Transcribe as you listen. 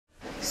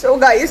So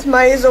guys,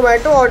 my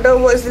Zomato order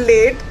was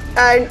late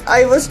and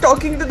I was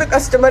talking to the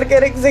customer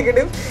care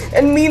executive,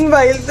 and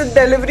meanwhile the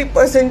delivery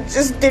person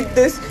just did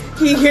this.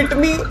 He hit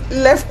me,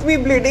 left me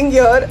bleeding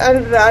here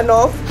and ran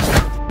off.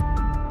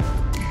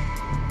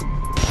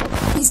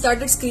 He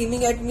started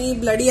screaming at me,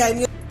 bloody I'm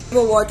your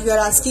what, you are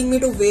asking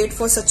me to wait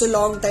for such a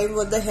long time,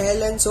 what the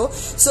hell, and so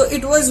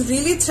it was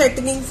really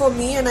threatening for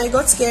me, and I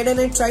got scared and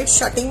I tried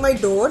shutting my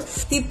door.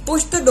 He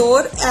pushed the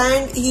door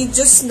and he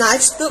just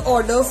snatched the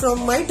order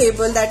from my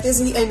table, that is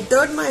he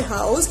entered my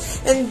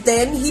house and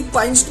then he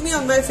punched me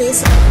on my face.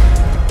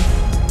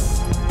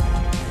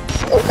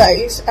 So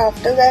guys,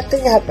 after that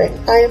thing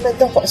happened, I am at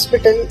the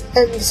hospital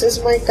and this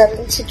is my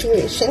current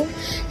situation,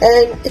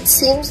 and it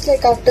seems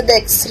like after the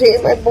x-ray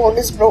my bone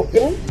is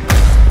broken.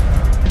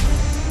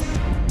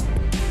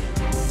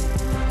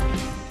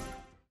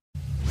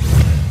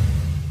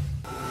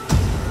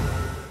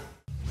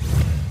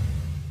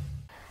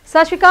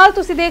 सत श्री अकाल,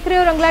 तुसीं देख रहे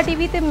हो रंगला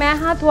TV ते मैं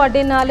हाँ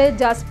तुहाडे नाल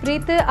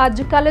जसप्रीत।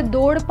 अजकल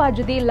दौड़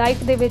भज दी लाइफ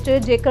दे विच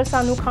जेकर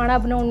सानू खाना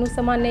बनाउण नूं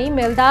समां नहीं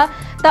मिलदा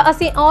तां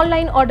असीं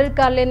ऑनलाइन ऑर्डर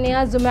कर लैंदे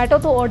आ, जोमैटो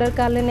तो ऑर्डर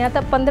कर लैंदे आ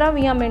तां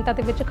 15-20 मिनटां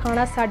दे विच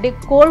खाना साडे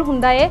कोल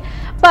हुंदा है।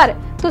 पर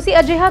तुसीं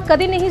अजिहा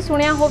कदी नहीं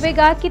सुणिया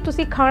होवेगा कि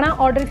तुसीं खाना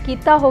ऑर्डर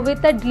कीता होवे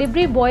तां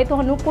डिलीवरी बॉय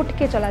तुहानूं कुੱਟ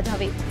के चला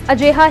जावे।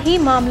 अजिहा ही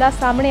मामला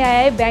सामने आया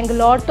है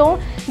बेंगलोर तो,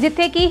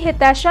 जिथे कि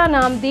हितैशा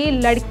नाम की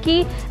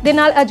लड़की दे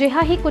नाल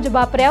अजिहा ही कुछ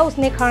वापरिया।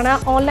 उसने खाना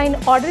ऑनलाइन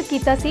ऑर्डर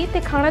किया सी ते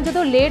खाना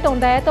जो लेट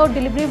आता है तो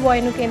डिलीवरी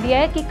बॉय नूं कहंदी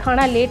है कि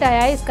खाना लेट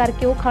आया है, इस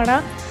करके वो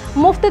खाना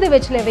मुफ्त दे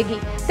विच लेवेगी।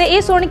 ते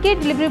ये सुन के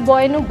डिलीवरी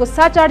बॉय नूं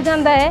गुस्सा चढ़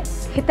जाता है।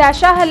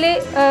 हितैशा हले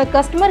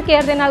कस्टमर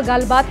केयर दे नाल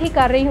गलबात ही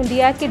कर रही हुंदी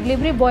है कि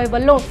डिलीवरी बॉय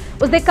वल्लों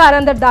उसके घर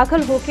अंदर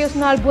दाखिल होकर उस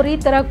नाल बुरी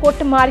तरह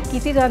कुੱਟਮਾਰ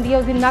की जाती है,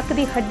 उसकी नक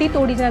की हड्डी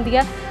तोड़ी जाती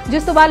है।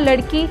 जिस तो बाद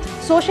लड़की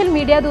सोशल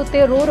मीडिया के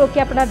उत्ते रो रो के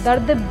अपना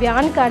दर्द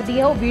बयान करती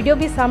है। वो वीडियो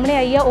भी सामने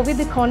आई है, वो भी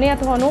दिखाने आ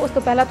तुहानूं। उस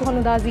तो पहला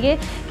तुहानूं दस दईए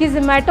कि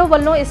जोमैटो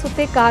वल्लों इस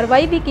उत्ते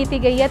कार्रवाई भी की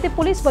गई है तो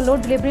पुलिस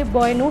वल्लों डिलीवरी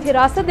बॉय नूं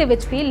हिरासत दे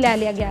विच भी लै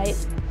लिया गया है।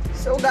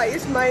 So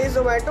guys, my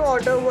Zomato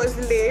order was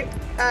late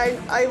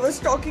and I was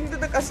talking to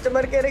the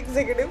customer care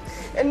executive,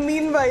 and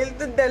meanwhile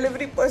the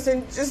delivery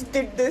person just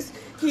did this.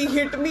 He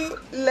hit me,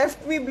 left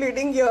me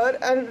bleeding here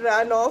and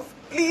ran off.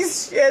 Please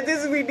share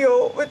this video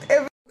with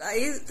everyone.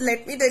 Guys,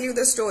 let me tell you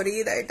the story,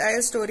 the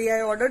entire story. I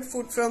ordered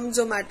food from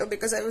Zomato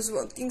because I was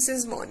working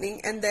since morning,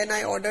 and then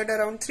I ordered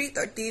around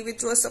 3:30,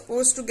 which was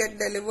supposed to get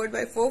delivered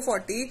by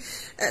 4:30,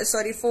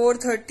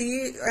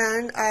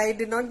 and I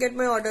did not get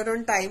my order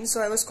on time.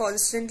 So I was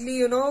constantly,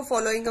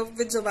 following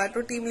up with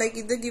Zomato team,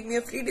 like either give me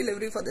a free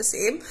delivery for the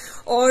same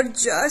or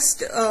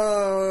just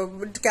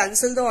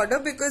cancel the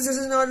order, because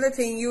this is not the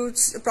thing. You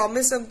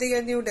promise something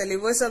and you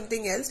deliver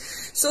something else.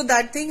 So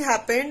that thing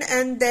happened,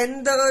 and then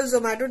the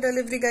Zomato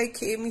delivery guy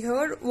came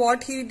here.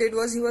 What he did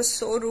was, he was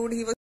so rude.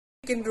 He was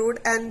freaking rude,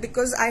 and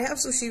because I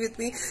have sushi with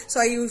me, so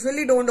I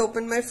usually don't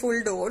open my full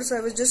door, so I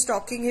was just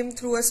talking him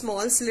through a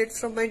small slit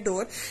from my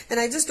door,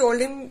 and I just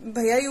told him,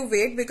 bhaiya you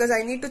wait, because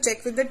I need to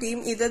check with the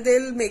team, either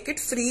they'll make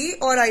it free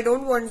or I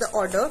don't want the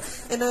order.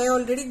 And I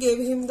already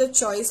gave him the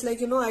choice,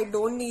 like, I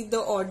don't need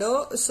the order,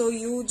 so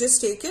you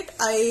just take it,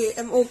 I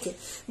am okay.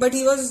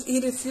 But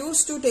he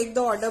refused to take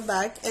the order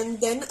back, and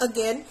then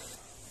again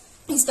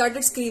he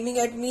started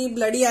screaming at me,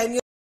 bloody I'm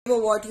your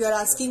what, you are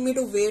asking me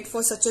to wait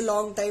for such a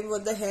long time,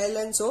 what the hell,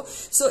 and so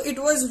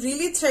it was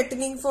really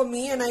threatening for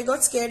me, and I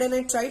got scared and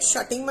I tried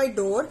shutting my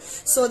door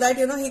so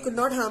that he could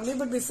not harm me.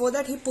 But before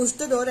that he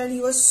pushed the door, and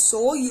he was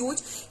so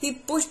huge. He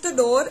pushed the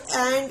door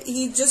and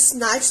he just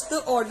snatched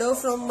the order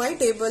from my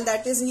table,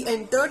 that is he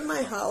entered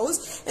my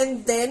house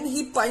and then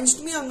he punched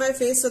me on my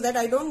face so that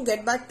I don't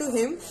get back to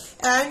him,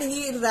 and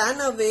he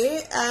ran away.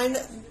 And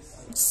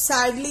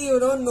sadly,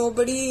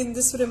 nobody in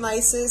this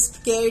premises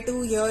care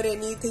to hear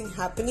anything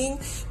happening.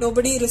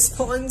 Nobody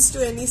responds to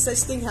any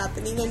such thing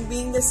happening, and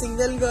being a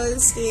single girl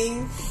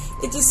staying,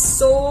 it is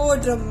so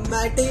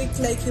dramatic,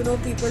 like,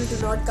 people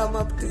do not come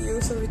up to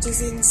you, so which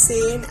is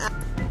insane.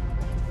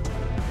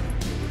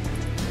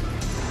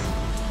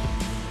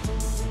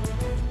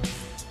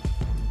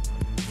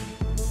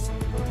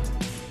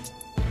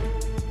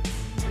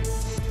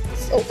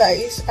 So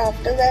guys,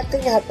 after that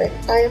thing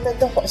happened, I am at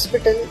the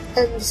hospital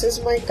and this is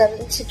my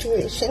current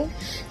situation,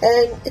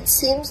 and it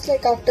seems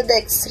like after the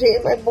x-ray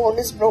my bone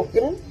is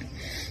broken,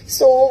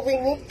 so we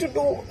need to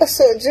do a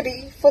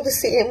surgery for the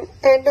same,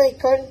 and I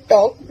can't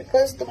talk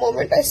because the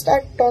moment I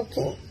start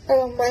talking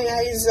my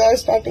eyes are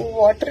starting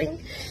watering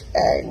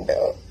and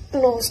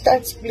nose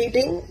starts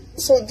bleeding.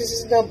 So this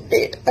is the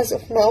update as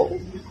of now.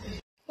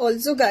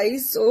 Also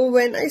guys, so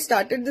when I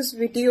started this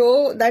video,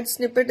 that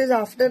snippet is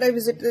after I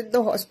visited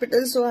the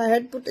hospital, so I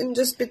had put in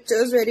just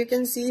pictures where you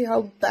can see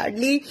how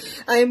badly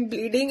I am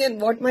bleeding and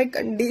what my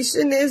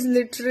condition is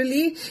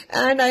literally,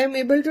 and I am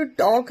able to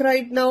talk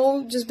right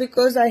now just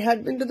because I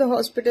had been to the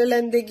hospital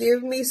and they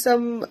gave me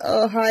some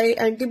high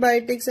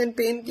antibiotics and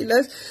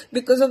painkillers.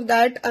 Because of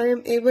that I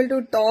am able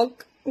to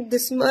talk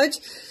this much.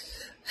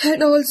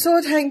 And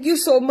also, thank you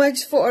so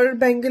much for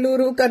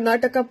Bengaluru,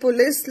 Karnataka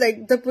police.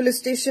 Like, the police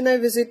station I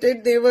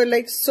visited, they were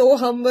like so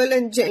humble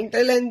and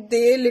gentle, and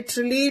they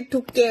literally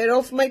took care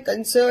of my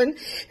concern,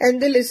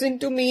 and they listened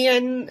to me.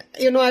 And,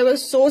 you know, I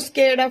was so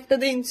scared after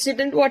the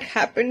incident, what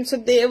happened. So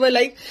they were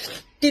like,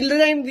 till the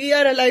time we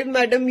are alive,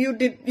 madam, you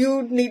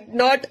need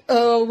not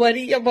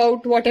worry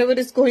about whatever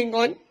is going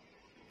on.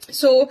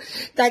 So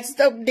that's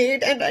the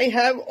update, and I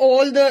have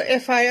all the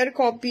FIR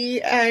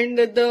copy and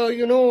the,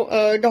 you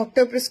know,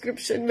 doctor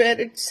prescription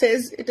where it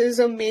says it is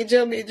a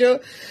major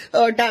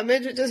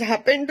damage which has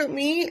happened to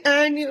me.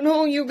 And, you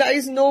know, you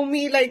guys know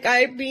me, like,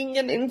 I being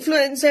an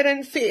influencer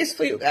and face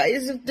for you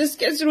guys. If this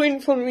gets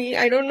ruined for me,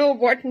 I don't know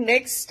what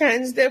next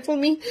stands there for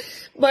me,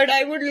 but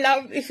I would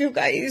love if you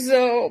guys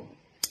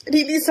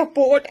really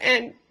support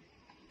and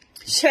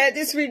share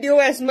this video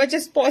as much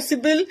as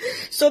possible,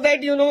 so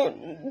that, you know,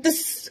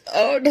 this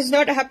does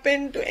not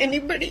happen to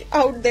anybody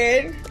out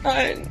there.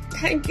 And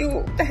thank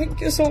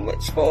you so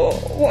much for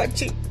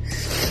watching.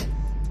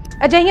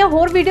 ਅਜਿਹੀਆਂ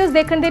ਹੋਰ videos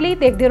ਦੇਖਣ ਦੇ ਲਈ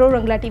ਦੇਖਦੇ ਰਹੋ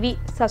ਰੰਗਲਾ TV.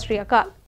 ਸਤਿ ਸ਼੍ਰੀ ਅਕਾਲ।